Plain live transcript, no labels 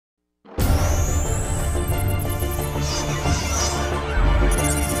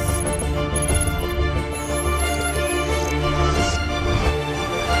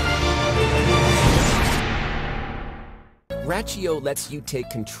Rachio lets you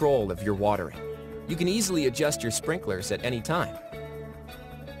take control of your watering. You can easily adjust your sprinklers at any time.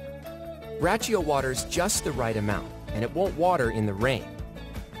 Rachio waters just the right amount, and it won't water in the rain.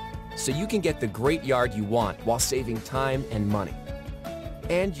 So you can get the great yard you want while saving time and money.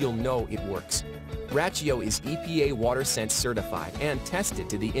 And you'll know it works. Rachio is EPA WaterSense certified and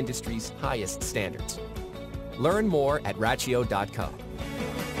tested to the industry's highest standards. Learn more at rachio.com.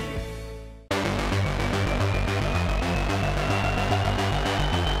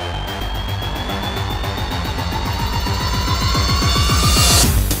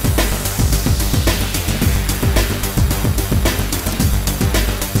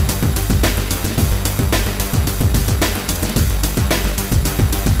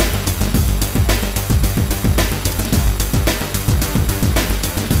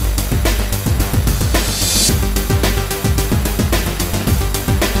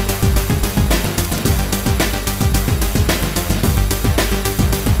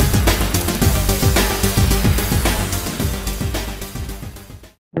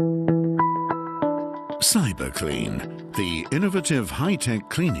 CyberClean, the innovative high-tech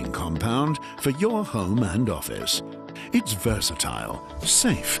cleaning compound for your home and office. It's versatile,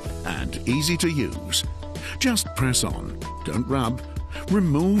 safe, and easy to use. Just press on, don't rub,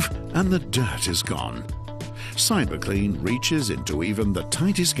 remove, and the dirt is gone. CyberClean reaches into even the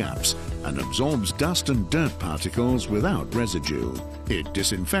tightest gaps and absorbs dust and dirt particles without residue. It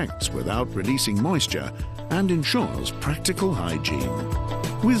disinfects without releasing moisture and ensures practical hygiene.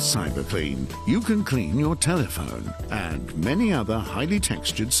 With CyberClean, you can clean your telephone and many other highly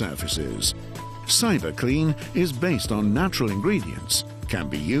textured surfaces. CyberClean is based on natural ingredients, can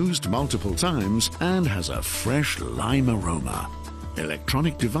be used multiple times, and has a fresh lime aroma.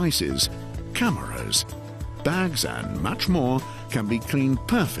 Electronic devices, cameras, bags, and much more can be cleaned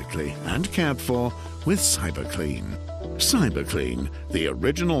perfectly and cared for with CyberClean. CyberClean, the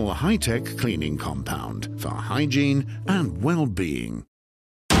original high-tech cleaning compound for hygiene and well-being.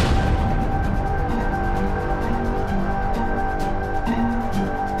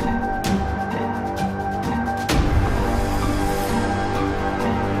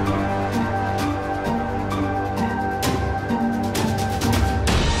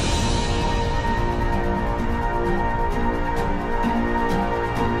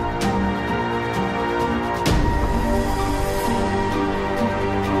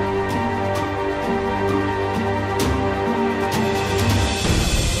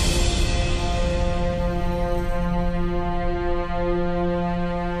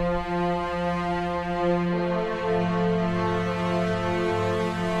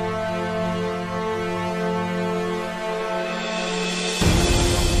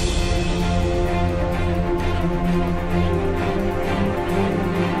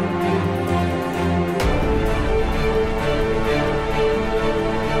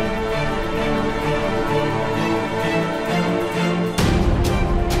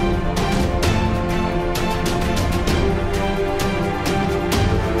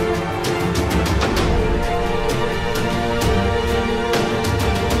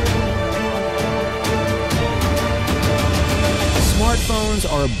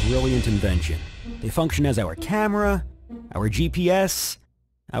 Smartphones are a brilliant invention. They function as our camera, our GPS,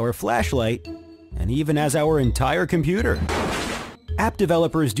 our flashlight, and even as our entire computer. App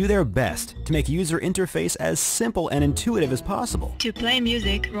developers do their best to make user interface as simple and intuitive as possible. To play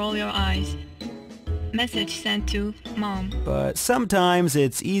music, roll your eyes. Message sent to Mom. But sometimes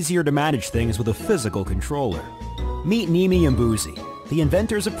it's easier to manage things with a physical controller. Meet Nimi and Boozy, the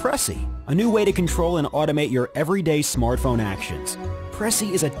inventors of Pressy, a new way to control and automate your everyday smartphone actions.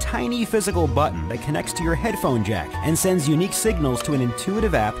 Pressy is a tiny physical button that connects to your headphone jack and sends unique signals to an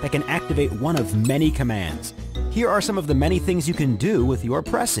intuitive app that can activate one of many commands. Here are some of the many things you can do with your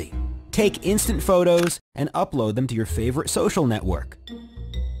Pressy. Take instant photos and upload them to your favorite social network.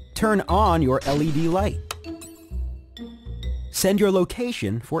 Turn on your LED light. Send your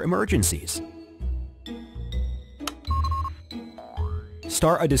location for emergencies.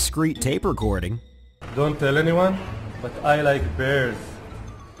 Start a discreet tape recording. Don't tell anyone, but I like bears.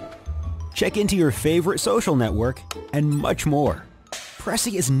 Check into your favorite social network, and much more.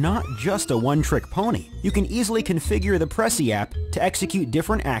 Pressy is not just a one-trick pony. You can easily configure the Pressy app to execute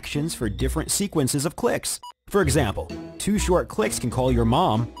different actions for different sequences of clicks. For example, 2 short clicks can call your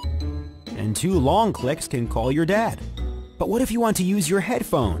mom, and 2 long clicks can call your dad. But what if you want to use your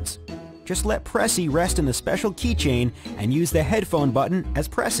headphones? Just let Pressy rest in the special keychain and use the headphone button as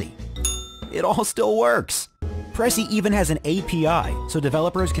Pressy. It all still works. Pressy even has an API, so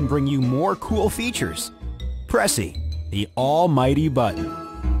developers can bring you more cool features. Pressy, the almighty button.